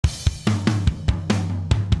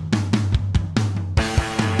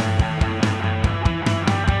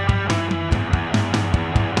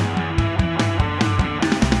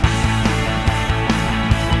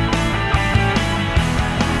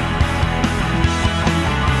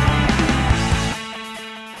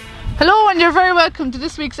You're very welcome to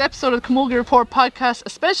this week's episode of the Camogie Report podcast,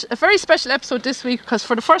 a very special episode this week because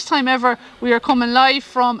for the first time ever we are coming live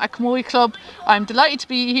from a Camogie Club. I'm delighted to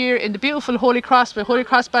be here in the beautiful Holycross by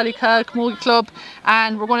Holycross Ballycahill Camogie Club,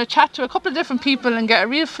 and we're going to chat to a couple of different people and get a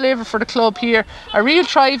real flavour for the club here, a real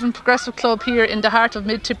thriving progressive club here in the heart of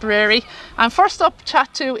Mid-Tipperary. And first up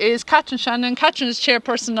chat to is Catherine Shannon. Catherine is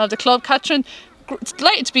chairperson of the club. Catherine, it's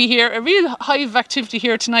delighted to be here. A real hive of activity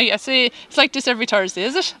here tonight. I say it's like this every Thursday,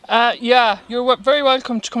 is it? Yeah, you're very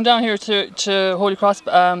welcome to come down here to Holycross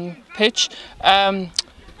pitch.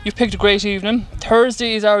 You've picked a great evening.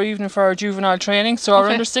 Thursday is our evening for our juvenile training, so our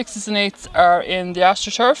under 6s and 8s are in the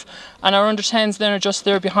AstroTurf and our under 10s then are just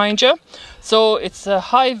there behind you. So it's a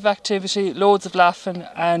hive of activity, loads of laughing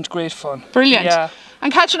and great fun. Brilliant. Yeah.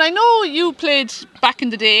 And Catherine, I know you played back in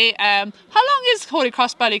the day. How long is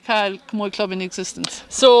Holycross Ballycahill Camogie Club in existence?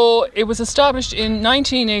 So it was established in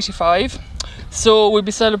 1985. So we'll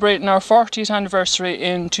be celebrating our 40th anniversary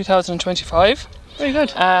in 2025. Very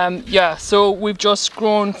good. Yeah, so we've just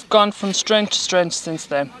gone from strength to strength since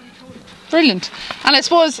then. Brilliant. And I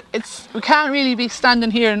suppose we can't really be standing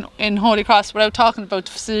here in Holycross without talking about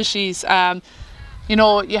the facilities. You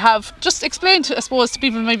know, you have just explained to, I suppose, to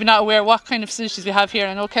people who maybe not aware what kind of facilities we have here.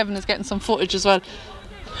 I know Kevin is getting some footage as well.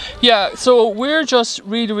 Yeah, so we're just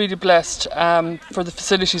really blessed for the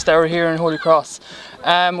facilities that are here in Holycross.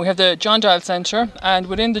 We have the John Dial Centre, and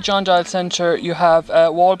within the John Dial Centre you have a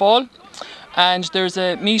wall ball, and there's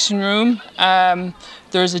a meeting room,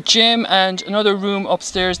 there's a gym and another room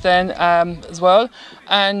upstairs then as well,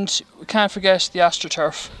 and we can't forget the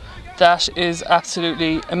AstroTurf. That is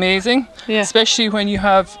absolutely amazing, especially when you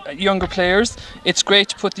have younger players. It's great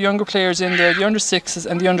to put the younger players in there, the under 6s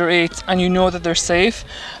and the under 8s, and you know that they're safe.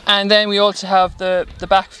 And then we also have the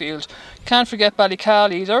backfield. Can't forget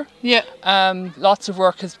Ballycahill either. Yeah. Lots of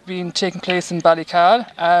work has been taking place in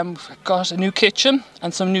Ballycahill. We've got a new kitchen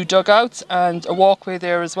and some new dugouts and a walkway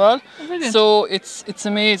there as well. Brilliant. So it's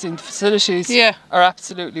amazing. The facilities are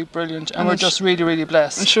absolutely brilliant, and we're just really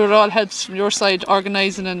blessed. I'm sure it all helps from your side,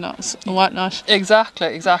 organising and whatnot.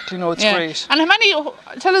 Exactly. No, it's great. And how many?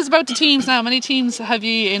 Tell us about the teams now. How many teams have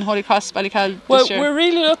you in Holycross Ballycahill Well, this year? we're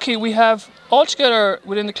really lucky. We have altogether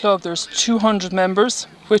within the club there's 200 members,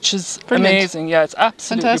 which is amazing. Yeah, it's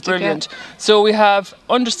absolutely fantastic, brilliant. So we have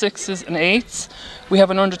under 6s and 8s, we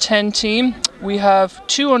have an under 10 team, we have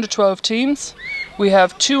 2 under 12 teams, we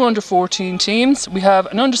have 2 under 14 teams, we have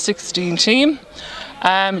an under 16 team.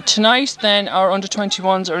 Tonight then our under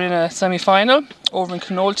 21s are in a semi-final over in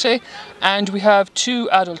Canolte, and we have 2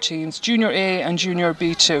 adult teams, Junior A and Junior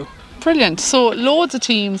B2. Brilliant. So loads of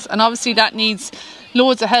teams, and obviously that needs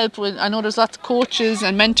loads of help with. I know there's lots of coaches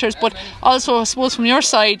and mentors, but also I suppose from your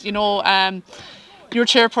side, you know, you're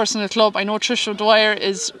chairperson of the club. I know Trish O'Dwyer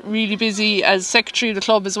is really busy as secretary of the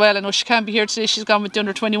club as well. I know she can't be here today. She's gone with the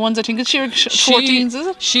under 21s. I think it's here 14s, is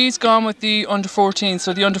it? She's gone with the under 14s.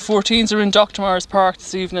 So the under 14s are in Dr. Morris Park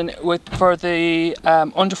this evening for the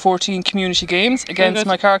under 14 community games against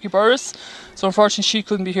Macarkey Burris. So unfortunately she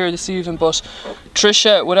couldn't be here this evening, but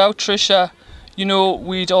without Trisha, you know,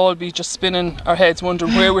 we'd all be just spinning our heads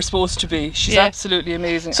wondering where we're supposed to be. She's absolutely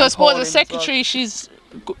amazing. So I suppose as secretary, she's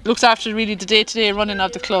looks after really the day-to-day running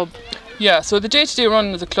of the club. Yeah, so the day-to-day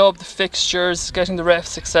running of the club, the fixtures, getting the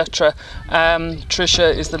refs, etc.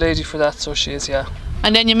 Trisha is the lady for that, so she is,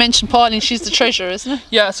 And then you mentioned Pauline, she's the treasurer, isn't it?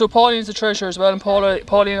 Yeah, so Pauline's the treasurer as well, and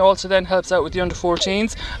Pauline also then helps out with the under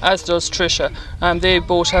 14s, as does Trisha. They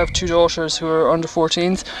both have 2 daughters who are under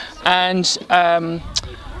 14s, and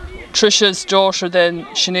Trisha's daughter then,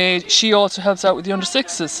 Sinead, she also helps out with the under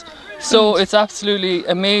 6s. So it's absolutely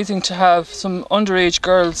amazing to have some underage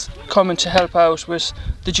girls coming to help out with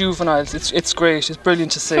the juveniles. It's great, it's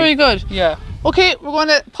brilliant to see. Very good. Yeah. Okay, we're going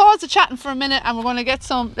to pause the chatting for a minute and we're going to get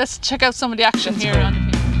let's check out some of the action here on the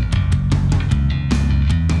pitch.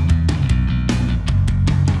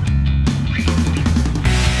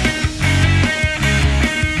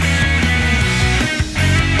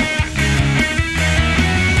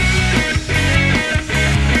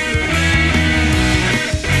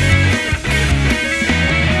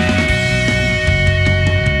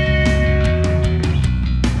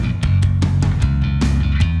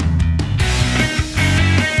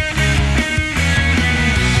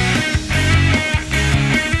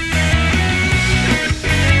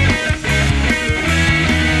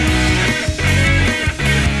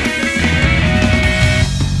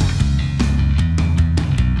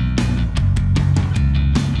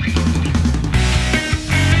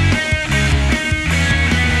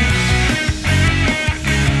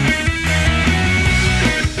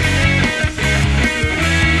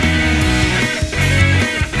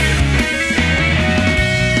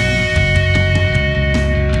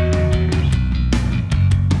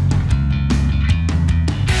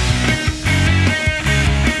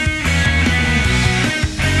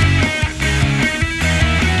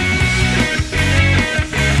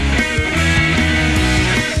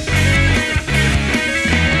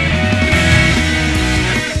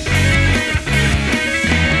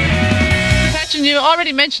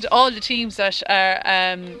 already mentioned all the teams that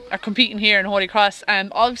are competing here in Holycross.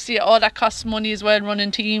 Obviously all that costs money as well,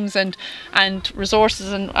 running teams and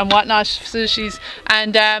resources and whatnot, facilities.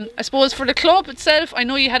 And I suppose for the club itself, I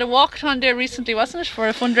know you had a walkathon there recently, wasn't it, for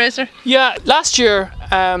a fundraiser? Yeah, last year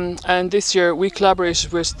and this year we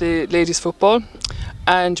collaborated with the ladies football,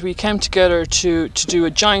 and we came together to do a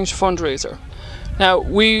giant fundraiser. Now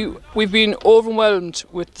we've been overwhelmed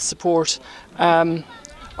with the support.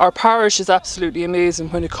 Our parish is absolutely amazing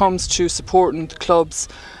when it comes to supporting the clubs.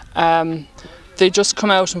 They just come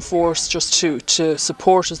out in force just to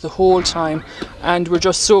support us the whole time, and we're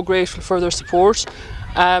just so grateful for their support.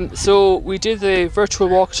 So we did the virtual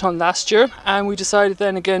walkathon last year, and we decided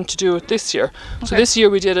then again to do it this year. Okay. So this year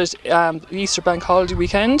we did it the Easter bank holiday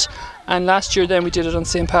weekend, and last year then we did it on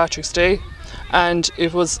St. Patrick's Day, and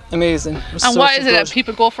it was amazing. It was and why is it that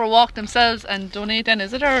people go for a walk themselves and donate then,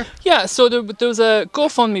 is it? Or? Yeah, so there was a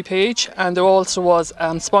GoFundMe page, and there also was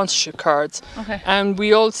sponsorship cards. Okay. And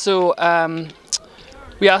we also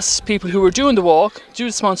we asked people who were doing the walk, do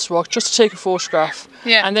the sponsored walk, just to take a photograph.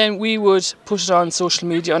 Yeah. And then we would put it on social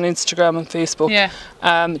media, on Instagram and Facebook,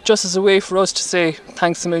 just as a way for us to say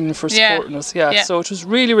thanks a million for supporting us. Yeah. So it was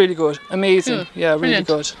really, really good. Amazing. Cool. Yeah, really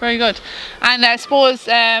good. Very good. And I suppose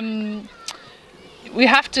we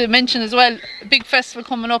have to mention as well a big festival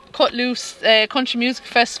coming up, Cut Loose Country Music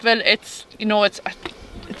Festival. It's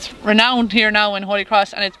it's renowned here now in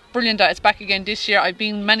Holycross, and it's brilliant that it's back again this year. I've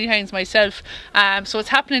been many times myself. So it's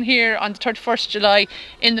happening here on the 31st July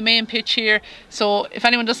in the main pitch here. So if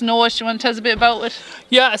anyone doesn't know it, do you want to tell us a bit about it?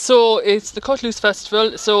 Yeah, so it's the Cut Loose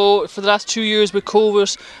Festival. So for the last 2 years with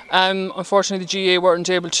COVID, unfortunately the GA weren't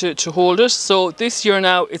able to hold it. So this year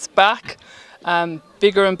now it's back,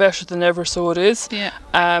 bigger and better than ever, so it is.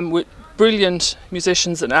 Yeah. With brilliant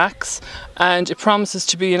musicians and acts, and it promises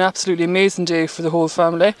to be an absolutely amazing day for the whole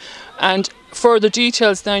family. And further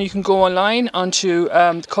details then you can go online onto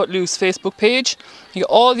the Cut Loose Facebook page. You get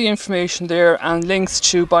all the information there and links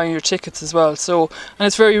to buying your tickets as well. So, and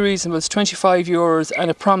it's very reasonable, it's €25 and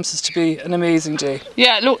it promises to be an amazing day.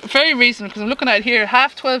 Yeah, look, very reasonable, because I'm looking at it here,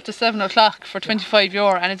 12:30 to 7 o'clock for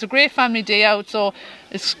 €25, and it's a great family day out. So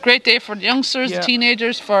it's a great day for the youngsters, the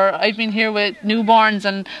teenagers. I've been here with newborns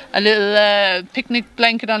and a little picnic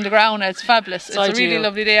blanket on the ground. It's fabulous. It's a really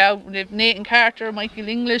lovely day out. We have Nathan Carter, Michael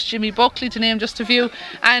English, Jimmy Buckley, to name just a few.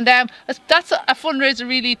 And that's a fundraiser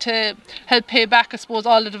really to help pay back, I suppose,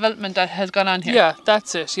 all the development that has gone on here. Yeah,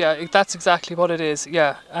 that's it. Yeah, that's exactly what it is.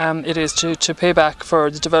 Yeah, it is to pay back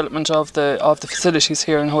for the development of the facilities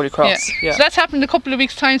here in Holycross. Yeah. So that's happening in a couple of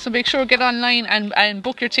weeks' time. So make sure get online and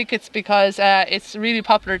book your tickets, because it's a really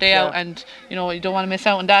popular day out, and you don't want to miss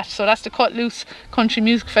out on that. So that's the Cut Loose Country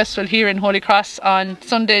Music Festival here in Holycross on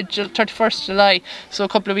Sunday, 31st July. So a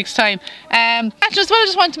couple of weeks' time. Just what I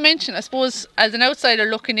just want to mention, I suppose, as an outsider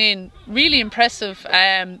looking in, really impressive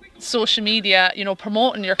social media,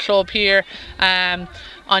 promoting your club here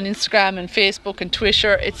on Instagram and Facebook and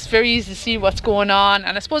Twitter. It's very easy to see what's going on,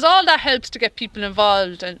 and I suppose all that helps to get people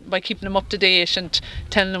involved, and by keeping them up to date and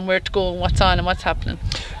telling them where to go and what's on and what's happening.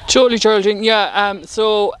 Totally, Geraldine. Yeah,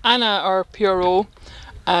 so Anna, our PRO,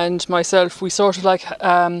 and myself, we sort of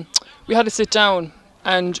we had to sit down,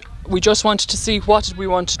 and we just wanted to see what did we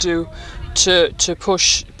want to do to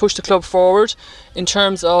push the club forward in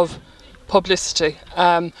terms of publicity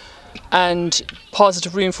and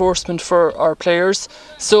positive reinforcement for our players.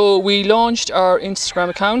 So we launched our Instagram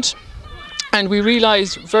account, and we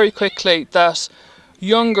realised very quickly that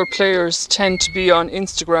younger players tend to be on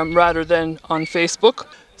Instagram rather than on Facebook.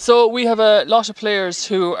 So we have a lot of players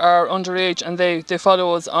who are underage, and they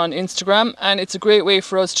follow us on Instagram, and it's a great way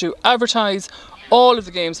for us to advertise all of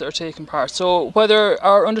the games that are taking part. So whether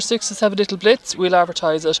our under sixes have a little blitz, we'll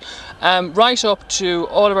advertise it, right up to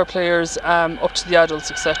all of our players, up to the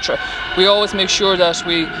adults, etc. We always make sure that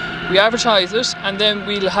we advertise it, and then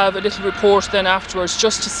we'll have a little report then afterwards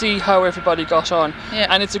just to see how everybody got on.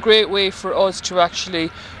 And it's a great way for us to actually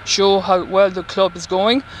show how well the club is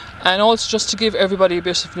going, and also just to give everybody a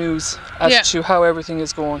bit of news as to how everything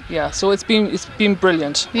is going. So it's been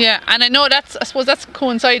brilliant. And I suppose that's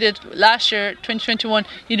coincided last year, 2021.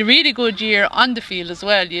 You had a really good year on the field as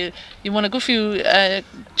well. You won a good few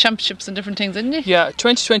championships and different things, didn't you?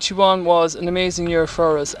 2021 was an amazing year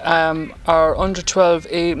for us. Our under 12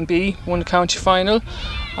 A and B won the county final.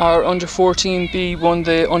 Our under 14 B won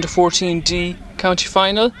the under 14 D county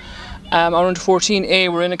final. Our under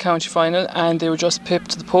 14A were in a county final, and they were just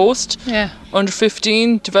pipped to the post. Under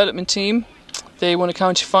 15 development team, they won a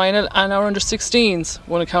county final, and our under 16s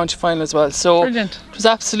won a county final as well. So brilliant. It was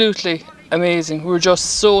absolutely amazing. We were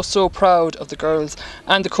just so proud of the girls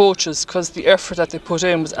and the coaches, because the effort that they put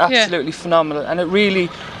in was absolutely phenomenal, and it really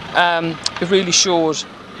showed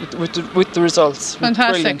with the results.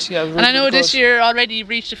 Fantastic. Brilliant. Yeah, really, and I know really this year already you've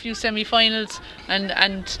reached a few semi-finals, and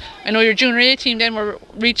I know your junior A team then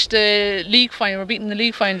reached the league final. We're beating the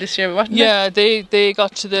league final this year, wasn't it? They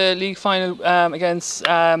got to the league final against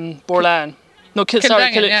Borlan. No,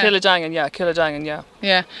 Killadangan, yeah.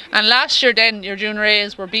 Yeah, and last year then your junior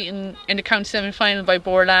A's were beaten in the county semi-final by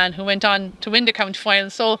Borlan, who went on to win the county final.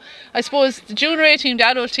 So I suppose the junior A team, the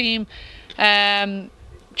adult team,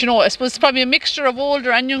 you know, I suppose it's probably a mixture of older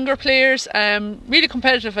and younger players, really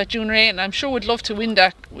competitive at junior A, and I'm sure would love to win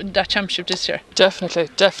that championship this year.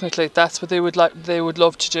 Definitely, that's what they would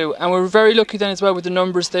love to do, and we're very lucky then as well with the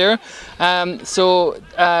numbers there. So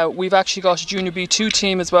we've actually got a junior B2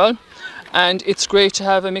 team as well, and it's great to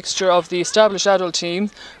have a mixture of the established adult team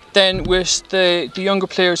then with the younger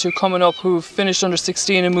players who are coming up, who've finished under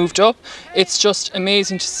 16 and moved up. It's just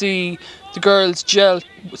amazing to see the girls gel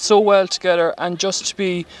so well together, and just to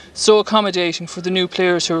be so accommodating for the new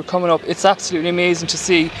players who are coming up. It's absolutely amazing to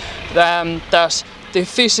see that they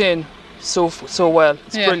fit in so well.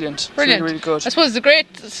 It's brilliant. It's really good. I suppose it's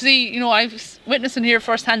great to see, you know, I've witnessed and hear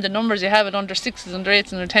firsthand the numbers you have at under 6s, under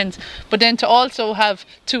 8s and under 10s, but then to also have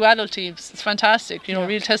 2 adult teams, it's fantastic, you know,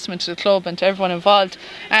 real testament to the club and to everyone involved.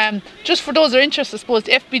 Just for those who are interested, I suppose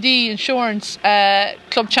the FBD Insurance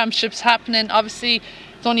Club Championships happening, obviously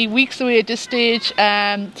it's only weeks away at this stage.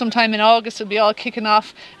 Sometime in August it'll be all kicking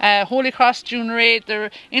off. Holycross Junior A,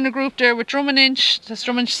 they're in a group there with Drummondinch, that's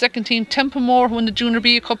Drummondinch's second team, Templemore, who won the Junior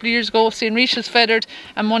B a couple of years ago, St. Rachel's Feathered,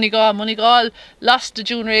 and Moneygall. Moneygall lost the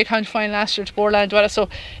Junior A county final last year to Borland Dwella. So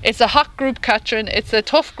it's a hot group, Catherine. It's a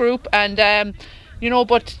tough group, and you know,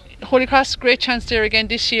 but Holycross, great chance there again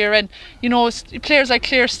this year, and you know, players like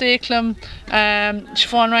Claire Stakelum,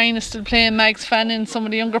 Siobhan Ryan is still playing, Mags Fannin, some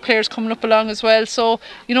of the younger players coming up along as well. So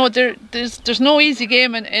you know, there's no easy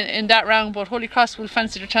game in that round, but Holycross will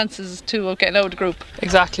fancy their chances too of getting out of the group.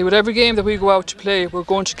 Exactly. With every game that we go out to play, we're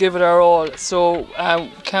going to give it our all. So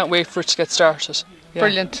can't wait for it to get started. Yeah.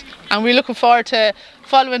 Brilliant, and we're looking forward to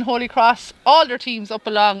following Holycross, all their teams up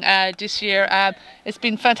along this year. It's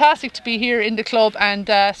been fantastic to be here in the club and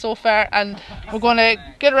so far, and we're going to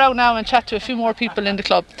get around now and chat to a few more people in the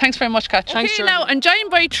club. Thanks very much, Kat. Thanks. Okay, now I'm joined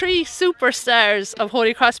by 3 superstars of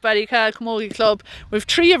Holycross Ballycahill Camogie Club. We've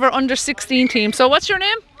 3 of our under 16 teams. So what's your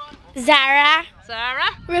name? Zara,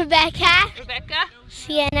 Rebecca,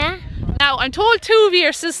 Sienna. Now I'm told 2 of you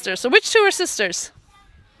are sisters, so which 2 are sisters?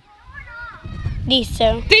 These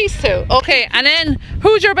 2. These 2, okay. And then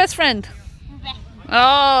who's your best friend?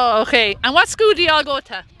 Oh, okay. And what school do you all go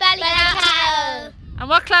to? Ballycahill. And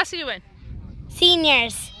what class are you in?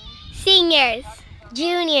 Seniors,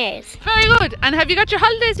 juniors. Very good. And have you got your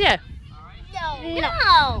holidays yet?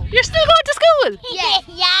 No. You're still going to school? Yeah.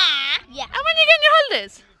 And when are you getting your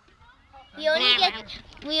holidays?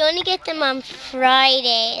 We only get them on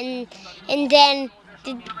Friday, and then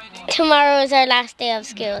tomorrow is our last day of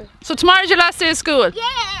school. So tomorrow's your last day of school?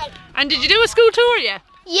 Yeah. And did you do a school tour yet?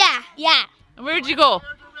 Yeah. And where did you go?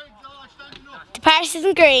 To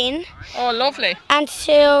Parsons Green. Oh, lovely. And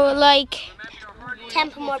to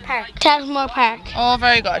Templemore Park. Oh,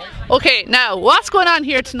 very good. Okay, now what's going on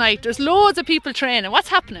here tonight? There's loads of people training. What's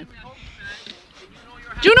happening?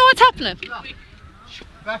 Do you know what's happening?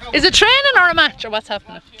 Is it training or a match, or what's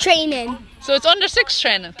happening? Training. So it's under 6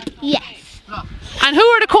 training? Yes. And who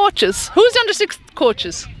are the coaches? Who's the under 6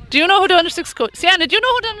 coaches? Do you know who the under 6 coaches? Sienna, do you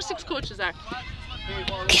know who the under 6 coaches are?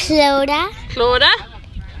 Clodagh.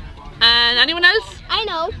 And anyone else? I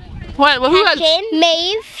know. Well, who else?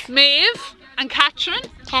 Maeve. And Catherine.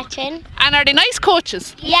 And are they nice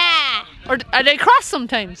coaches? yeah. Or are they cross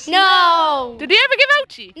sometimes? No. Did they ever give out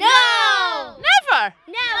to you? No. Never?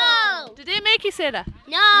 No. Did they make you say that?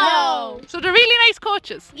 No. So they're really nice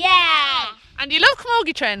coaches? Yeah. And you love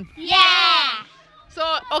camogie training? Yeah.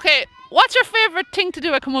 So, okay, what's your favourite thing to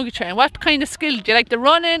do at camogie training? What kind of skill? Do you like the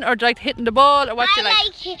running, or do you like hitting the ball, or what do you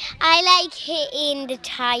like? I like hitting the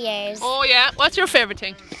tires. Oh yeah, what's your favourite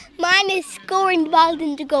thing? Mine is scoring the ball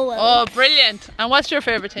into goal. Oh, brilliant. And what's your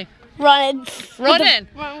favourite thing? Running.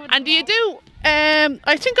 And do you do,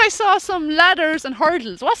 I think I saw some ladders and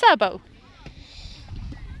hurdles. What's that about?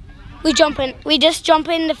 We just jump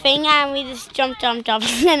in the thing and we just jump. And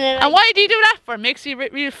why do you do that for? Makes you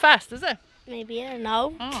real fast, is it? Maybe, I don't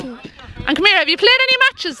know. Oh. And come here, have you played any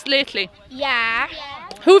matches lately? Yeah.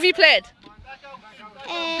 Who have you played?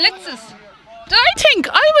 Blitzes. I think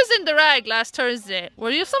I was in the rag last Thursday. Were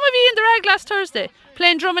you some of you in the rag last Thursday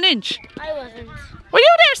playing Drummondinch? I wasn't. Were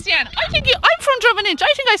you there, Sian? I'm from Drummondinch. Inch.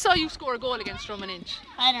 I think I saw you score a goal against Drum and Inch.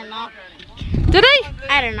 I don't know. Did I?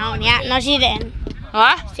 I don't know. Yeah, no, she didn't.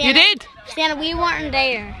 What? You did? Sienna, we weren't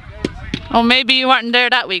there. Oh, maybe you weren't there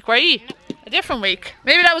that week, were you? A different week.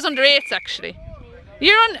 Maybe that was under 8s actually.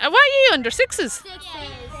 You're on. Why are you under 6s?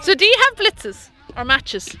 So do you have blitzes or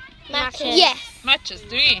matches? Matches. Yes. Matches,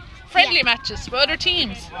 do you? Friendly matches with other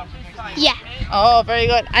teams? Yeah. Oh, very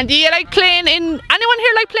good. And do you like playing in, anyone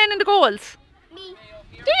here like playing in the goals? Me.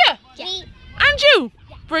 Do you? Yeah. And you?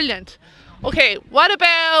 Yeah. Brilliant. Okay, what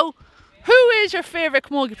about, who is your favourite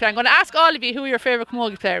camogie player? I'm going to ask all of you who your favourite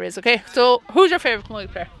camogie player is, okay? So, who's your favourite camogie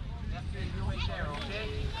player?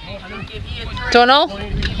 Don't know?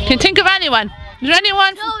 Can you think of anyone? Is there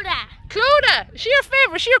anyone? Clodagh. Is she your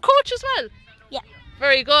favourite? Is she your coach as well? Yeah.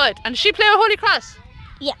 Very good. And does she play with Holycross?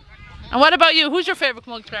 Yeah. And what about you? Who's your favourite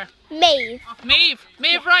camogie player? Maeve.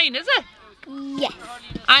 Maeve Ryan, is it? Yes.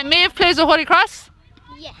 And Maeve plays with Holycross?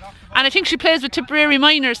 Yes. And I think she plays with Tipperary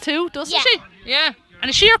Miners too, doesn't she? Yeah. And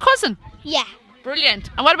is she your cousin? Yeah. Brilliant.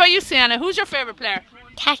 And what about you, Sienna? Who's your favourite player?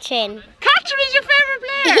 Catherine. Catherine is your favourite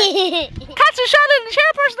player? Catherine Shannon, the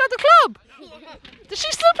chairperson of the club. Does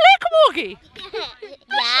she still play camogie?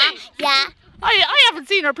 Yeah. I haven't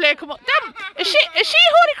seen her play camogie. Damn, is she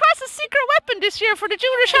Holycross's secret weapon this year for the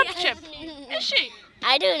junior championship? Is she?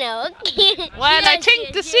 I don't know. Well, I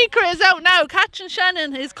think the secret is out now. Catherine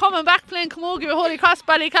Shannon is coming back playing camogie with Holycross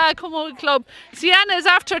Ballycahill Camogie Club. Sienna is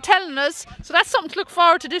after telling us, so that's something to look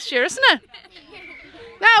forward to this year, isn't it?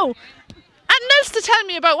 Now, anything else to tell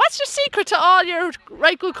me about? What's your secret to all your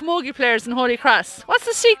right good camogie players in Holycross? What's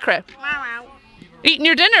the secret? Eating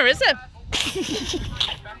your dinner, is it?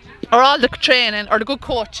 Or all the training, or the good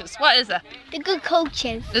coaches? What is it? The good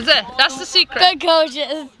coaches. Is it? That's the secret. Good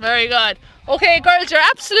coaches. Very good. Okay, girls, you're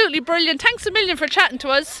absolutely brilliant. Thanks a million for chatting to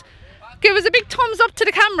us. Give us a big thumbs up to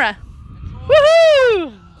the camera.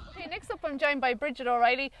 Woohoo! Okay, next up I'm joined by Bridget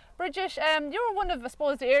O'Reilly. Bridget, you were one of, I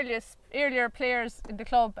suppose, the earlier players in the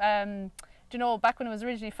club. You know, back when it was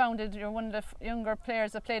originally founded, you're one of the younger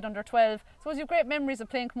players that played under 12. So you have great memories of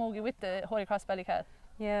playing camogie with the Holycross Ballycahill.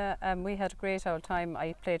 Yeah, we had a great old time.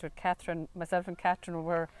 I played with Catherine. Myself and Catherine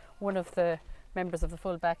were one of the members of the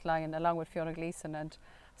full back line, along with Fiona Gleeson, and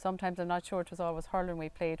sometimes I'm not sure it was always hurling we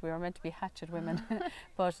played. We were meant to be hatchet women,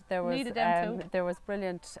 but there was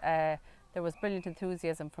brilliant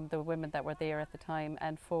enthusiasm from the women that were there at the time,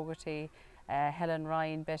 and Fogarty, Helen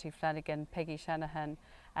Ryan, Betty Flanagan, Peggy Shanahan,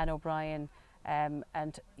 Anne O'Brien,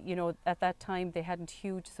 and you know, at that time they hadn't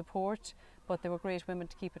huge support, but they were great women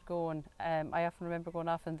to keep it going. I often remember going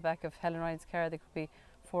off in the back of Helen Ryan's car. There could be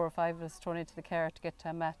 4 or 5 of us thrown into the car to get to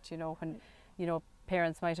a match, you know, when, you know,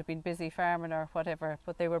 parents might have been busy farming or whatever,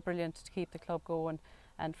 but they were brilliant to keep the club going,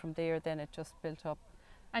 and from there then it just built up.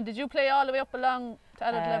 And did you play all the way up along to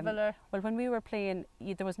adult level? Or? Well, when we were playing,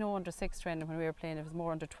 there was no under 6 training when we were playing. It was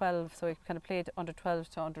more under 12, so we kind of played under 12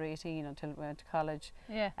 to under 18 until we went to college.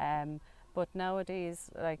 Yeah. But nowadays,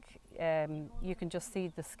 like, you can just see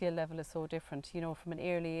the skill level is so different. You know, from an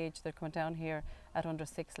early age, they're coming down here at under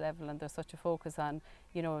 6 level, and there's such a focus on,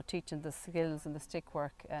 you know, teaching the skills and the stick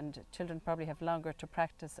work, and children probably have longer to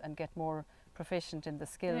practice and get more proficient in the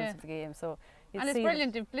skills of the game. So and it's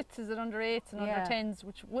brilliant. They've blitzes at under 8s and under 10s,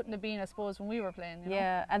 which wouldn't have been, I suppose, when we were playing. You know?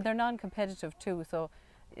 Yeah, and they're non-competitive too, so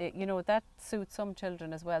you know, that suits some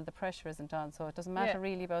children as well. The pressure isn't on, so it doesn't matter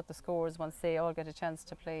really about the scores once they all get a chance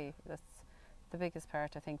to play. That's the biggest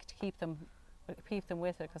part, I think, to keep them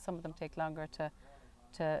with it, because some of them take longer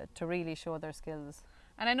to really show their skills.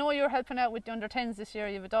 And I know you're helping out with the under 10s this year.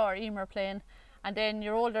 You have a daughter, Emer, playing, and then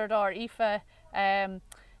your older daughter, Aoife,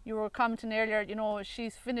 you were commenting earlier, you know,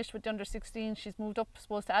 she's finished with the under 16, she's moved up, I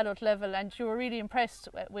suppose, to adult level, and you were really impressed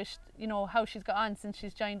with, you know, how she's got on since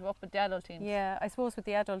she's joined up with the adult teams. Yeah, I suppose with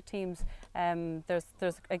the adult teams, there's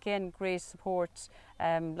again great support,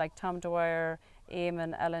 like Tom Dwyer,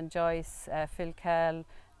 Eamon, Alan Joyce, Phil Cal,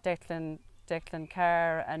 Declan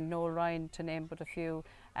Carr and Noel Ryan, to name but a few,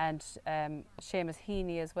 and Seamus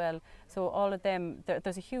Heaney as well. So all of them,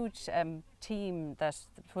 there's a huge team that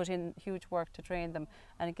put in huge work to train them,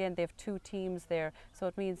 and again they have 2 teams there, so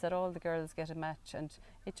it means that all the girls get a match, and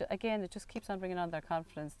it just keeps on bringing on their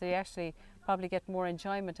confidence. They actually probably get more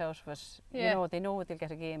enjoyment out of it. You know, they know they'll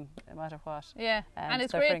get a game no matter what. Yeah, and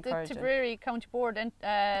it's great that Tipperary County Board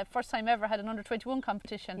first time ever had an under 21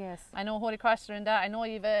 competition. Yes. I know Holycross are in that. I know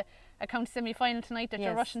you've a county semi-final tonight that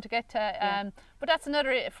you're rushing to get to, but that's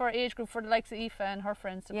another for age group for the likes of Aoife and her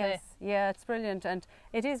friends to play. Yeah, it's brilliant, and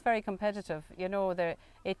it is very competitive. You know,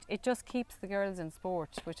 it just keeps the girls in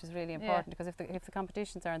sport, which is really important, because if the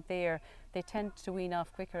competitions aren't there, they tend to wean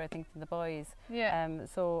off quicker, I think, than the boys. Yeah.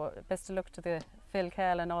 So best of luck to the Phil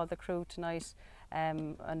Kell and all the crew tonight.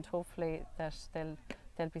 and hopefully that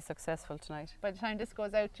they'll be successful tonight. By the time this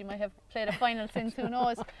goes out, you might have played a final since, who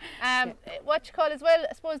knows. What you call as well,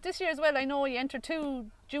 I suppose this year as well, I know you entered 2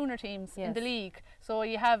 junior teams in the league. So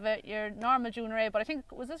you have your normal junior A, but I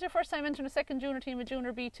think, was this your first time entering a second junior team, a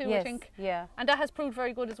junior B2, yes, I think? Yeah. And that has proved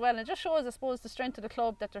very good as well. And it just shows, I suppose, the strength of the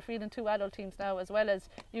club that they're fielding 2 adult teams now, as well as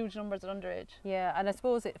huge numbers at underage. Yeah, and I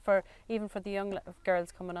suppose even for the young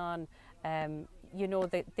girls coming on, you know,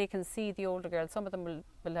 they can see the older girls. Some of them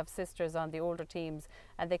will have sisters on the older teams,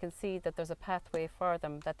 and they can see that there's a pathway for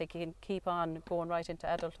them, that they can keep on going right into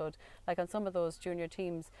adulthood. Like on some of those junior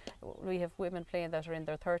teams, we have women playing that are in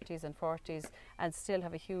their 30s and 40s and still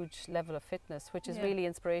have a huge level of fitness, which is really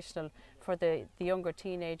inspirational for the younger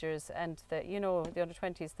teenagers and the under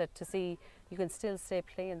 20s, that to see you can still stay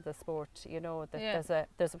playing the sport, you know, that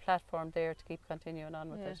there's a platform there to keep continuing on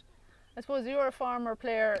with it. I suppose you're a former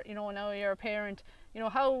player, you know, now you're a parent. You know,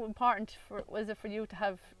 how important was it for you to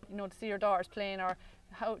have, you know, to see your daughters playing, or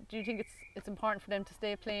how do you think it's important for them to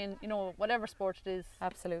stay playing, you know, whatever sport it is?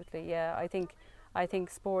 Absolutely, yeah. I think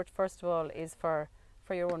sport, first of all, is for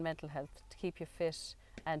your own mental health, to keep you fit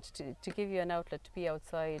and to give you an outlet to be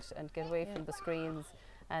outside and get away from the screens,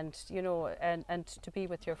 and you know, and to be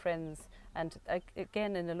with your friends. And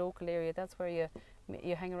again, in the local area, that's where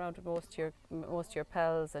you hang around with most of your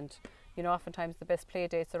pals, and you know, oftentimes the best play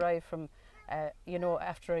dates arrive from you know,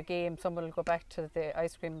 after a game. Someone will go back to the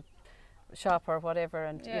ice cream shop or whatever,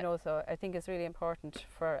 and you know, so I think it's really important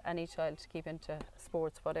for any child to keep into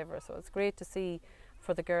sports, whatever. So it's great to see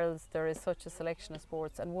for the girls there is such a selection of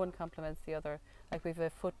sports, and one complements the other. Like we've a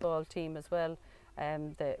football team as well,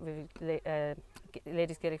 we've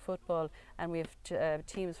ladies Gaelic football, and we have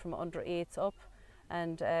teams from under 8s up.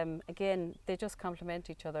 And again, they just complement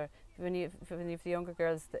each other. When you have the younger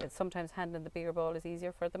girls, sometimes handling the bigger ball is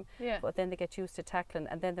easier for them, but then they get used to tackling,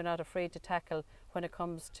 and then they're not afraid to tackle when it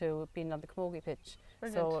comes to being on the camogie pitch.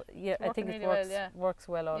 Brilliant. So yeah, I think it works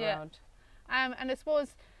well all around. And I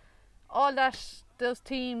suppose all that, those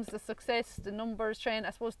teams, the success, the numbers, training,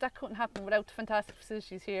 I suppose that couldn't happen without the fantastic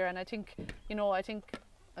facilities here. And I think, you know, I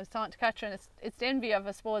was talking to Catherine, it's the envy of,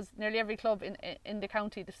 I suppose, nearly every club in the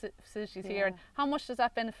county, the facilities here. And how much does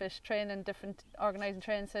that benefit training, organising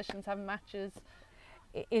training sessions, having matches?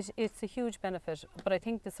 It's a huge benefit, but I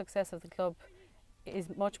think the success of the club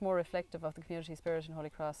is much more reflective of the community spirit in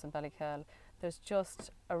Holycross and Ballycahill. There's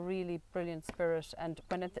just a really brilliant spirit, and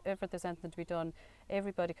whenever there's anything to be done,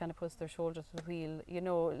 everybody kind of puts their shoulder to the wheel, you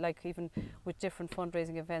know, like even with different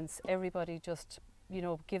fundraising events, everybody just, you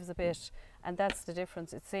know, gives a bit, and that's the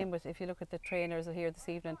difference. It's same with, if you look at the trainers here this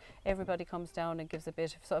evening, everybody comes down and gives a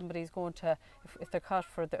bit. If somebody's going to, if they're caught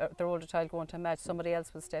for their older child going to a match, somebody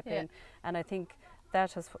else will step in, and I think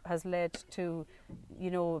that has led to, you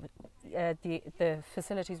know, the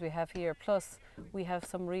facilities we have here. Plus, we have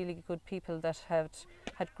some really good people that had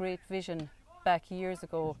great vision back years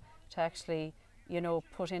ago to actually, you know,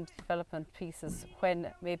 put into development pieces when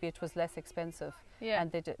maybe it was less expensive, and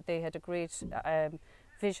they had a great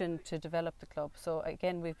vision to develop the club. So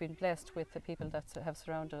again, we've been blessed with the people that have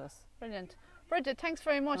surrounded us. Brilliant. Bridget, thanks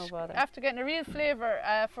very much. No bother. After getting a real flavour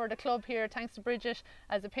for the club here, thanks to Bridget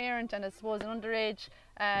as a parent and I suppose an underage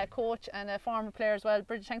coach and a former player as well.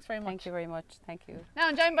 Bridget, thanks very much. Thank you very much. Thank you. Now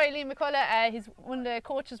I'm joined by Liam McCullough. He's one of the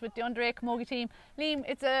coaches with the under 8 camogie team. Liam,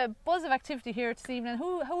 it's a buzz of activity here this evening.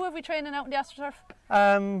 Who have we training out in the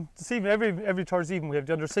AstroTurf? This evening, every Thursday evening, we have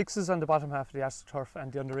the under 6s on the bottom half of the AstroTurf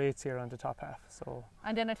and the under 8s here on the top half. So.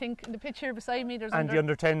 And then I think in the pitch here beside me there's the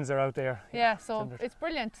under 10s are out there. Yeah, so it's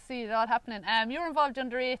brilliant to see it all happening. You're involved in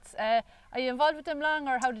under 8s. Are you involved with them long,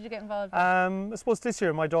 or how did you get involved? I suppose this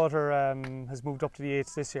year my daughter has moved up to the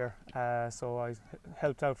 8s this year, so I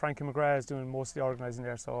helped out. Frankie McGrath is doing most of the organising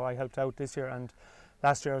there, so I helped out this year. And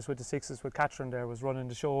last year I was with the 6s with Catherine there, was running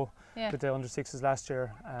the show with the under 6s last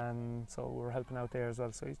year, so we were helping out there as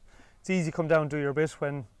well. So it's easy to come down and do your bit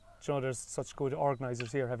when, you know, there's such good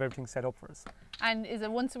organisers here, have everything set up for us. And is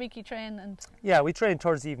it once a week you train? Yeah, we train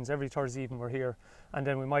Thursday evenings. Every Thursday evening we're here, and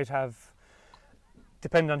then we might have,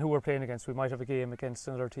 depending on who we're playing against, we might have a game against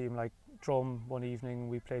another team, like Drum one evening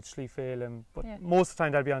we played Schliefvale, but most of the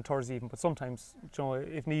time that'll be on Thursday evening, but sometimes, you know,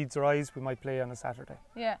 if needs arise we might play on a Saturday.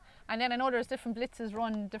 Yeah, and then I know there's different blitzes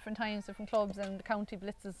run different times, different clubs and the county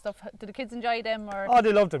blitzes and stuff. Do the kids enjoy them? Or? Oh,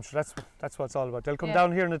 they love them, so that's what it's all about. They'll come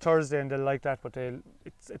down here on a Thursday and they'll like that, but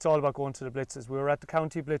it's all about going to the blitzes. We were at the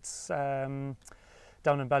county blitz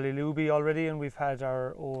down in Ballyluby already, and we've had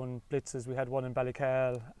our own blitzes. We had one in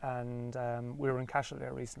Ballycahill, and we were in Cashel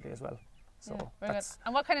there recently as well. So very good.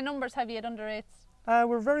 And what kind of numbers have you at under 8s?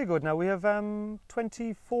 We're very good now. We have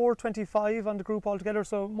 24, 25 on the group altogether,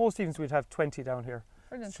 so most evenings we'd have 20 down here.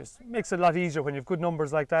 Brilliant. It just makes it a lot easier when you've good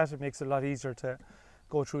numbers like that. It makes it a lot easier to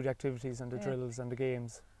go through the activities and the drills and the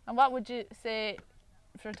games. And what would you say,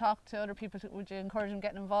 if you talk to other people, would you encourage them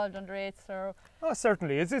getting involved under 8s or? Oh,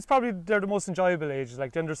 certainly. It's probably they're the most enjoyable ages.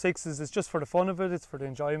 Like the under 6s, it's just for the fun of it. It's for the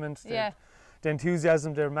enjoyment. Yeah. The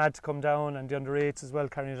enthusiasm. They're mad to come down, and the under 8s as well,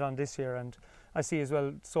 carrying it on this year. And I see as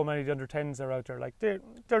well so many of the under 10s are out there. Like they're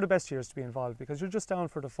the best years to be involved because you're just down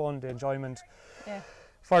for the fun, the enjoyment. Yeah.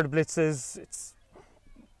 For the blitzes, it's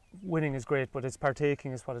winning is great, but it's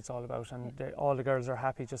partaking is what it's all about, and all the girls are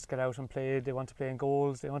happy just to get out and play. They want to play in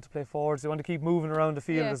goals, they want to play forwards, they want to keep moving around the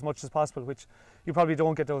field as much as possible, which you probably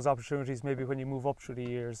don't get those opportunities maybe when you move up through the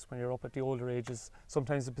years, when you're up at the older ages.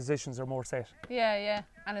 Sometimes the positions are more set. Yeah,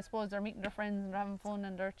 and I suppose they're meeting their friends and they're having fun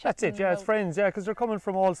and they're chatting. That's it, yeah, it's friends, yeah, because they're coming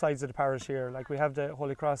from all sides of the parish here. Like we have the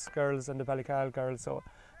Holycross girls and the Ballycahill girls, so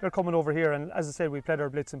they're coming over here, and as I said, we played our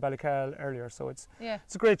blitz in Ballycahill earlier, so it's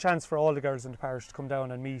a great chance for all the girls in the parish to come down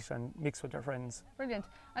and meet and mix with their friends. Brilliant.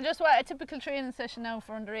 And just what a typical training session now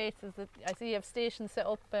for under 8s is that I see you have stations set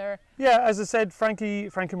up there. Yeah, as I said, Frankie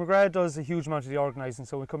McGrath does a huge amount of the organising,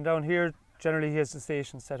 so we come down here, generally he has the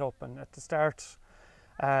station set up, and at the start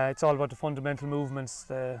it's all about the fundamental movements.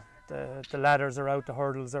 The ladders are out, the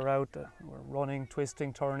hurdles are out, we're running,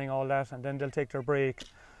 twisting, turning, all that, and then they'll take their break.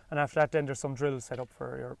 And after that, then there's some drills set up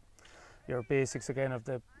for your basics again of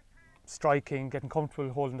the striking, getting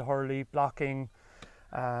comfortable holding the hurley, blocking,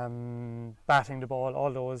 batting the ball,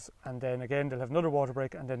 all those. And then again, they'll have another water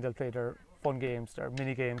break, and then they'll play their fun games, their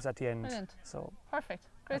mini games at the end. Brilliant. So perfect.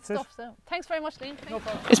 Great stuff. So thanks very much, Liam. No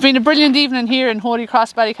problem. It's been a brilliant evening here in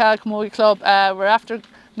Holycross Ballycahill Camogie Club. We're after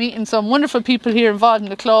meeting some wonderful people here involved in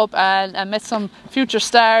the club and met some future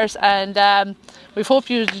stars, and we hope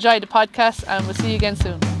you enjoyed the podcast, and we'll see you again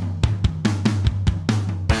soon.